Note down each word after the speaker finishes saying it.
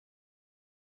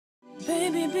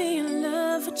Baby, be in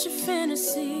love with your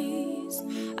fantasies.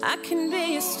 I can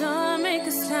be a star, make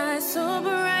a sky so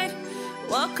bright.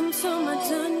 Welcome to my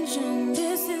dungeon,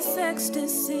 this is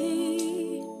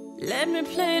ecstasy. Let me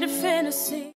play the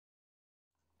fantasy.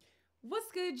 What's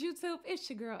good, YouTube? It's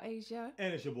your girl, Asia.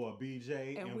 And it's your boy,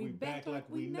 BJ. And we back like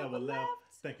we never left.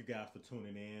 Thank you guys for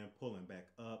tuning in, pulling back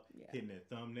up, hitting that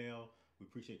thumbnail. We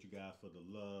appreciate you guys for the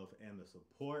love and the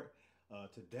support.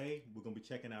 Today, we're going to be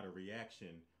checking out a reaction,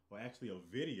 or actually a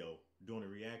video doing a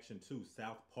reaction to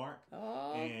South Park.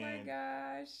 Oh my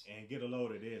gosh. And get a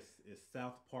load of this. It's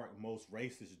South Park most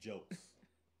racist jokes.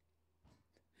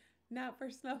 Not for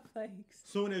snowflakes.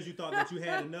 Soon as you thought that you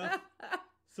had enough,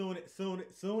 soon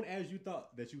as you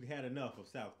thought that you had enough of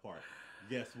South Park,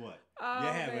 guess what? Oh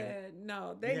man,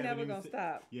 no, they never gonna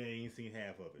stop. Yeah, you ain't seen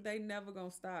half of it. They never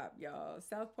gonna stop, y'all.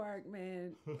 South Park,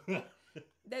 man.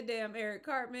 That damn Eric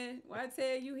Cartman. When I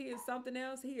tell you he is something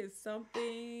else, he is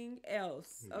something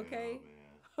else. Okay?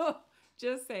 Yeah,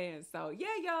 just saying. So yeah,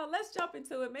 y'all, let's jump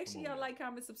into it. Make sure y'all like,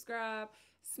 comment, subscribe,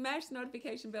 smash the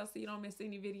notification bell so you don't miss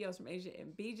any videos from Asia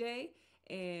and BJ.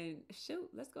 And shoot,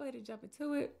 let's go ahead and jump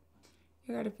into it.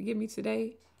 You gotta forgive me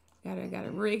today.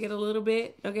 Gotta rig it a little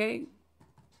bit, okay?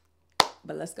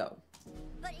 But let's go.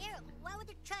 But Eric, why would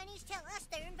the Chinese tell us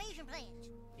their invasion plans?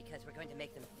 Because we're going to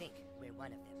make them think we're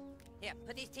one of them. Here,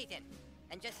 put these teeth in,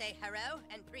 and just say hello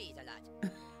and please a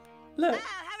lot. Look. Oh,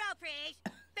 hello, please.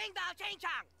 Bing bong ching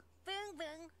chong. Bing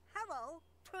bing. Hello,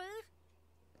 please.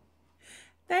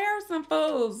 They are some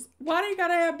fools. Why do you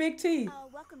gotta have big teeth? Oh,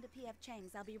 welcome to P.F.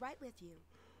 Chang's. I'll be right with you.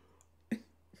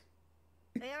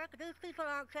 Eric, these people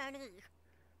aren't Chinese.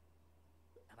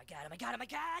 Oh my god, oh my god, oh my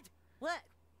god! What?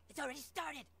 It's already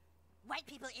started! White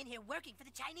people in here working for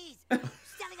the Chinese!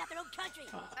 Selling out their own country!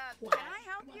 Can I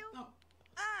help you?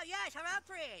 Oh, yes, hello,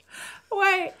 please.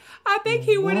 Wait, I think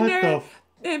he went in there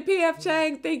and P.F.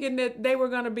 Chang thinking that they were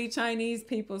going to be Chinese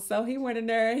people. So he went in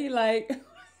there and he like,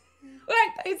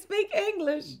 wait, they speak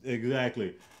English.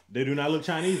 Exactly. They do not look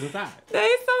Chinese inside. They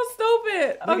so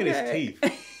stupid. Look at his teeth.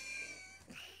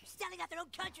 Selling out their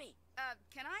own country!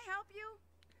 Can I help you?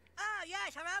 Oh,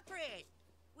 yes, hello, please.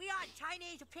 We are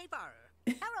Chinese people.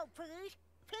 Hello, please.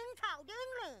 Ping pong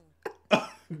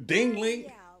dingling. Dingling?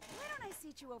 Yeah, why don't I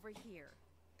seat you over here?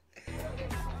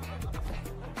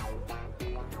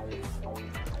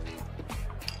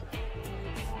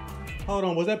 Hold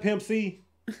on, was that Pimp C?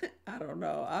 I don't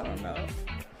know.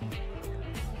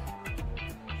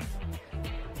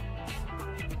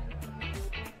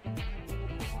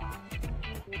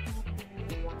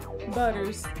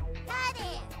 Butters. Hi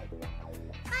there.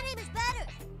 My name is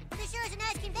Butters. This sure is a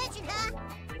nice convention, huh?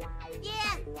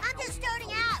 Yeah, I'm just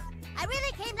starting out. I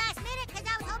really came last minute because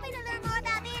I was hoping to learn more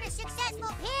about being a successful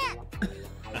pimp.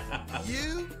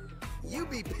 You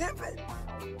be pimping?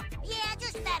 Yeah,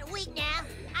 just about a week now.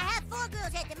 I have 4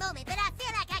 girls at the moment, but I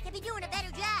feel like I could be doing a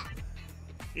better job.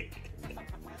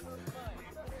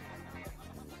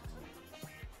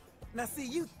 Now see,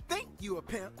 you think you a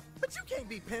pimp, but you can't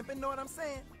be pimping, know what I'm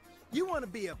saying? You want to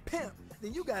be a pimp,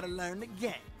 then you got to learn the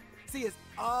game. See, it's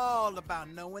all about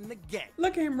knowing the game.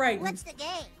 Look at him right. What's the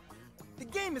game? The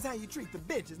game is how you treat the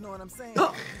bitches, know what I'm saying?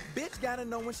 Bitch gotta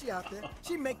know when she out there,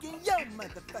 she making your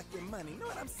motherfucking money, know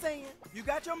what I'm saying? You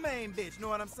got your main bitch, know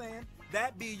what I'm saying?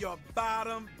 That be your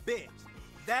bottom bitch.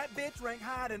 That bitch rank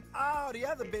higher than all the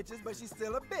other bitches, but she's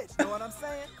still a bitch, know what I'm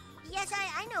saying? Yes,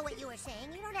 I know what you were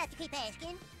saying. You don't have to keep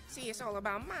asking. See, it's all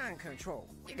about mind control.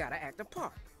 You gotta act the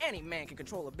part. Any man can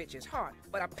control a bitch's heart,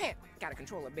 but a pimp gotta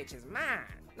control a bitch's mind.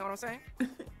 Know what I'm saying?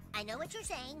 I know what you're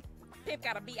saying. Pimp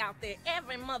gotta be out there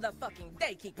every motherfucking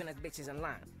day keeping his bitches in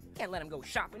line. Can't let them go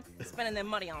shopping, spending their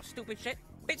money on stupid shit.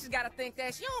 Bitches gotta think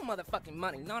that's your motherfucking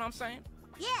money. Know what I'm saying?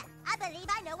 Yeah, I believe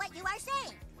I know what you are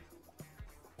saying.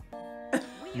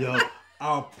 Yo,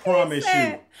 I promise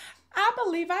you. I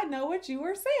believe I know what you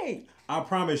were saying. I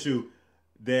promise you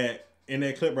that in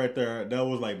that clip right there, that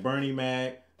was like Bernie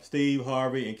Mac, Steve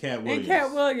Harvey, and Cat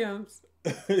Williams.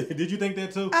 Did you think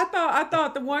that too? I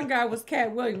thought the one guy was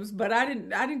Cat Williams, but I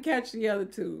didn't catch the other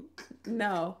two.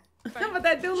 No. But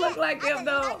that do look like him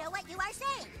though. I know what you are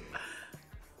saying.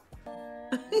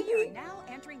 We are now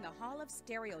entering the Hall of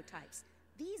Stereotypes.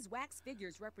 These wax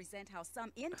figures represent how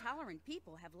some intolerant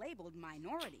people have labeled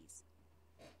minorities.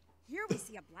 Here we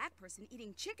see a black person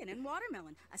eating chicken and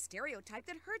watermelon, a stereotype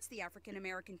that hurts the African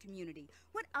American community.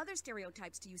 What other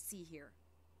stereotypes do you see here?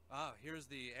 Ah, here's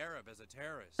the Arab as a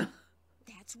terrorist.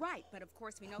 That's right, but of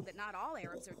course we know that not all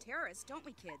Arabs are terrorists, don't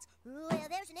we, kids? Well,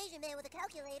 there's an Asian man with a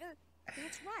calculator.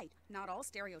 That's right. Not all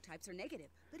stereotypes are negative,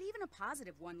 but even a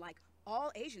positive one like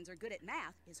all Asians are good at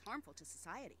math is harmful to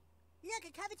society. Look,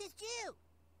 a covetous Jew.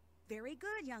 Very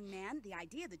good, young man. The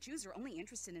idea that Jews are only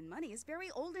interested in money is very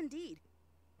old indeed.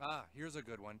 Ah, here's a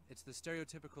good one. It's the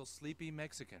stereotypical sleepy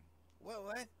Mexican.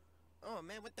 What? Oh,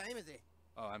 man, what time is it?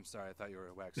 Oh, I'm sorry. I thought you were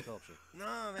a wax sculpture.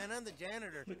 No, man, I'm the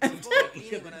janitor. I'm supposed to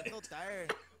clean it when I feel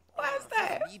tired. What's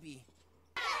that? Sleepy.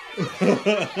 They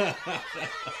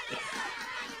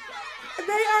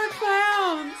are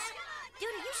clowns. Dude,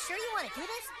 are you sure you want to do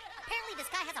this? Apparently this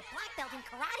guy has a black belt in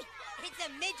karate. It's a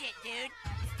midget, dude.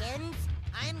 Students,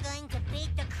 I'm going to beat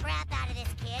the crap out of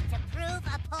this kid to prove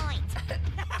a point.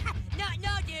 No,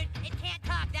 dude. It can't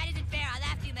talk. That isn't fair. I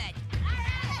laughed too much. All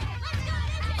right, let's go,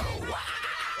 midget.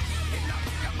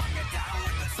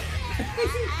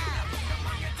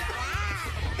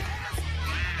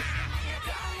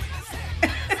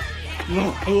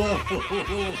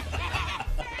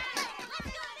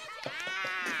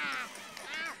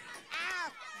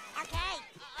 Okay,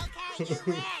 you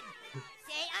win.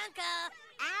 Say uncle.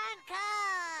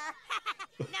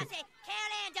 Now say,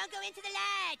 Carol Ann, don't go into the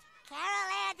light. Carol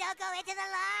Ann, don't go into the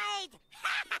light.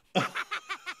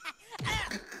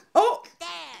 Oh.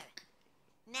 There.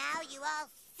 Now you all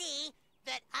see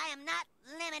that I am not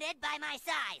limited by my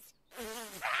size.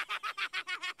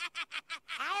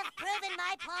 I have proven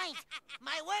my point.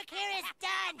 My work here is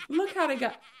done. Look how they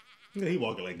got. He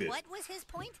walking like this. What was his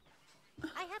point?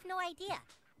 I have no idea.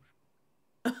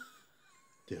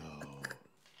 Yo.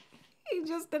 He's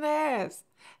just an ass.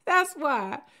 That's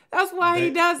why. That's why he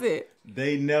does it.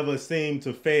 They never seem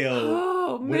to fail.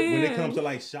 Oh, when man. it comes to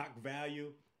like shock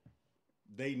value,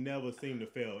 they never seem to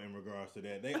fail in regards to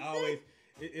that. They always,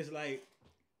 it's like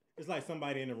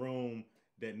somebody in the room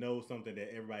that knows something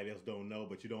that everybody else don't know,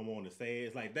 but you don't want to say it.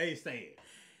 It's like they say it.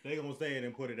 They gonna say it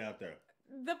and put it out there.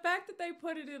 The fact that they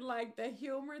put it in like the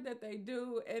humor that they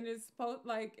do, and it's supposed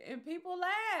like, and people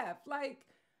laugh. Like,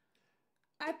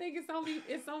 I think it's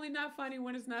only not funny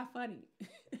when it's not funny.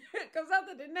 Because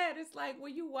other than that, it's like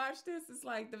when you watch this, it's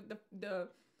like the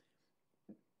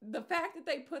fact that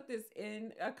they put this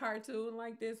in a cartoon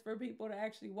like this for people to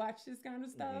actually watch this kind of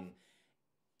stuff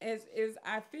is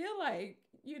I feel like,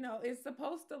 you know, it's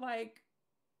supposed to like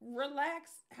relax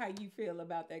how you feel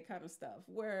about that kind of stuff.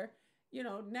 Where, you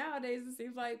know, nowadays it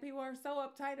seems like people are so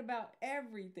uptight about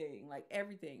everything. Like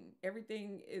everything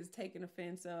is taken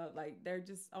offense of. Like they're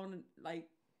just on, like,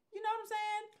 you know what I'm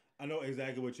saying? I know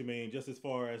exactly what you mean. Just as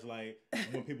far as like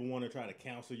when people want to try to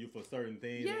counsel you for certain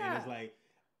things, Yeah. and it's like,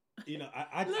 you know,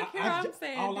 I'm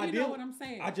saying. You know what I'm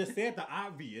saying? I just said the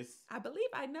obvious. I believe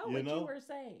I know what you were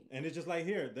saying. And it's just like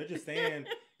here, they're just saying,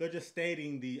 they're just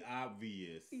stating the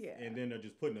obvious, Yeah. and then they're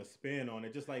just putting a spin on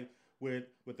it, just like with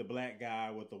the black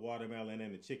guy with the watermelon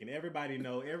and the chicken. Everybody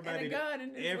know, everybody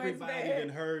done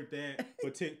heard that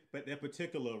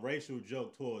particular racial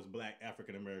joke towards black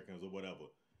African Americans or whatever.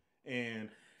 And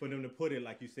for them to put it,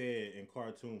 like you said, in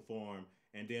cartoon form,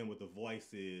 and then with the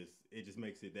voices, it just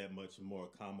makes it that much more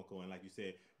comical. And like you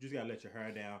said, you just gotta let your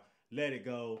hair down, let it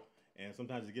go, and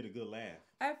sometimes you get a good laugh.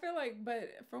 I feel like, but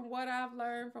from what I've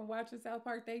learned from watching South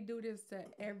Park, they do this to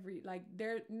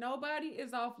nobody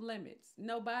is off limits.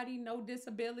 Nobody, no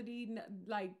disability,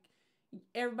 like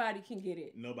everybody can get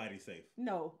it. Nobody's safe.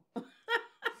 No.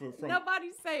 From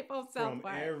Nobody's safe on South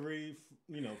Park.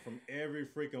 From every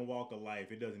freaking walk of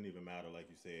life, it doesn't even matter, like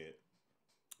you said.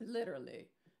 Literally.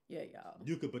 Yeah, y'all.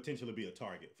 You could potentially be a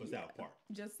target for South Park.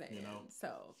 Just saying. You know?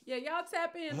 So, yeah, y'all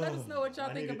tap in. Let us know what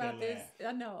y'all think about this.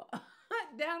 I know.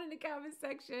 Down in the comment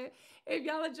section. If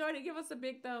y'all enjoyed it, give us a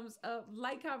big thumbs up.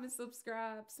 Like, comment,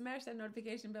 subscribe. Smash that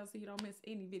notification bell so you don't miss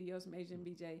any videos from Asia and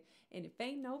BJ. And if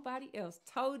ain't nobody else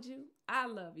told you, I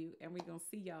love you. And we're going to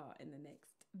see y'all in the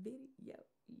next video.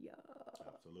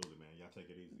 Absolutely, man. Y'all take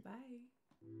it easy. Bye.